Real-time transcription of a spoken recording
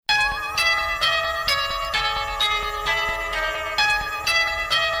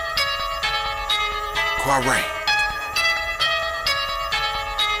Quarry.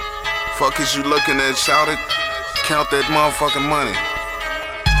 Fuck is you looking at, shout it? Count that motherfucking money.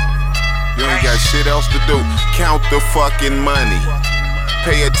 You ain't got shit else to do. Count the fucking money.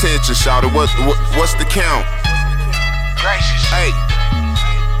 Pay attention, shout it. What's the count? Gracious. Hey.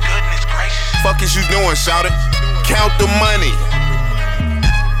 Goodness gracious. Fuck is you doing, shout it? Count the money.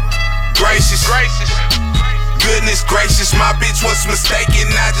 Gracious. Gracious. Goodness gracious, my bitch was mistaken.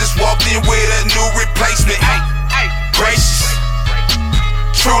 I just walked in with a new replacement. Hey. Gracious.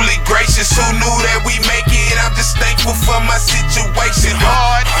 Truly gracious, who knew that we make it? I'm just thankful for my situation.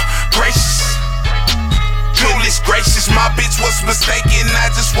 Lord. Gracious. Goodness gracious, my bitch was mistaken. I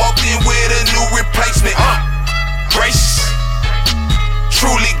just walked in with a new replacement. Gracious.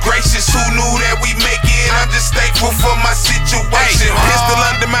 Truly gracious, who knew that we make it? I'm just thankful for my situation. Pistol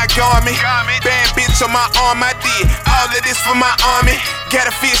under my garment, bad bitch on my arm, I did all of this for my army. Got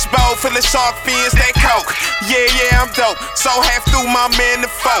a fish bowl full of shark fins, that coke. Yeah, I'm dope. So half through my man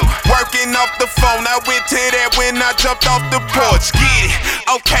the phone, working off the phone. I went to that when I jumped off the porch. Get it,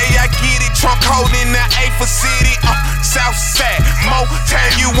 okay, I get it. Trunk holding the A for city, South Side. More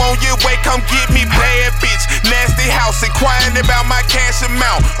time you on your way, come get me, bad bitch. Nasty house, inquiring about my cash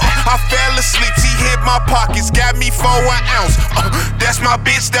amount. I fell asleep, she hit my pockets, got me for an ounce. That's my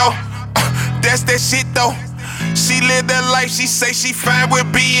bitch though, that's that shit though. She lived that life, she say she fine with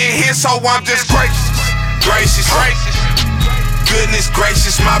being here, so I'm just gracious. Gracious. Goodness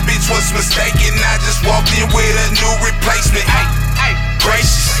gracious, my bitch was mistaken. I just walked in with a new replacement.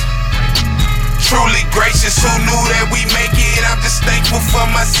 Gracious. Truly gracious, who knew that we make it? I'm just thankful for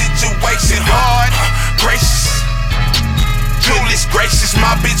my situation. Lord. Gracious. Goodness gracious,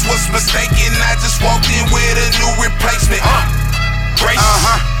 my bitch was mistaken. I just walked in with a new replacement. Gracious.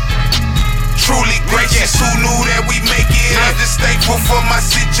 Truly gracious, who knew that we make it? I'm just thankful for my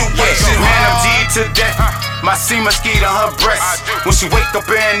situation. Man, I'm G to death. My sea mosquito on her breast. When she wake up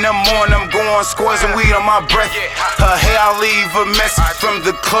in the morning, I'm going squirting weed on my breath. Her hair, I leave a mess. From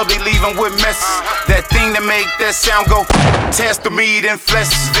the club, they leaving with messes. That thing that make that sound go, test the meat and flesh.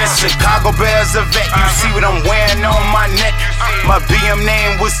 That Chicago Bears a vet. You see what I'm wearing on my neck? My BM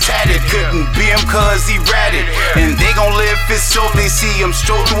name was tatted. Couldn't be him cause he ratted. And they gon' live it so they see him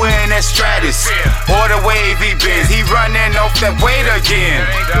stroll through in that Stratus. Or the wavy bins, he running off that weight again.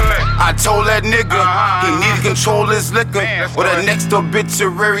 I told that nigga he need to control his liquor. Or the next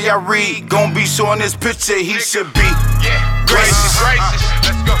obituary I read gon' be showing his picture. He should be Gracious.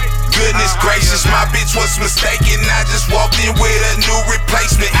 Let's go. Goodness gracious, my bitch was mistaken. I just walked in with a new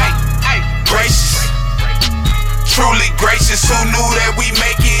replacement. Gracious. Truly gracious, who knew that we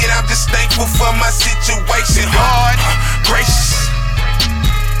make it? I'm just thankful for my situation. Lord. Gracious.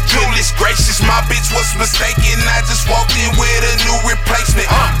 Goodness gracious, my bitch was mistaken. I just walked in with a new replacement.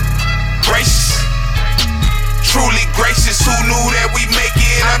 Gracious. Truly gracious, who knew that we make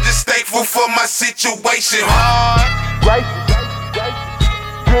it? I'm just thankful for my situation. Gracious.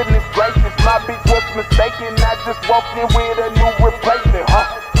 Goodness gracious, my bitch was mistaken. I just walked in with a new replacement.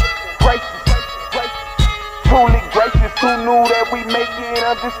 Gracious. Truly gracious, who knew that we make it?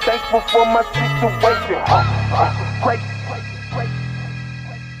 I'm just thankful for my situation. Gracious.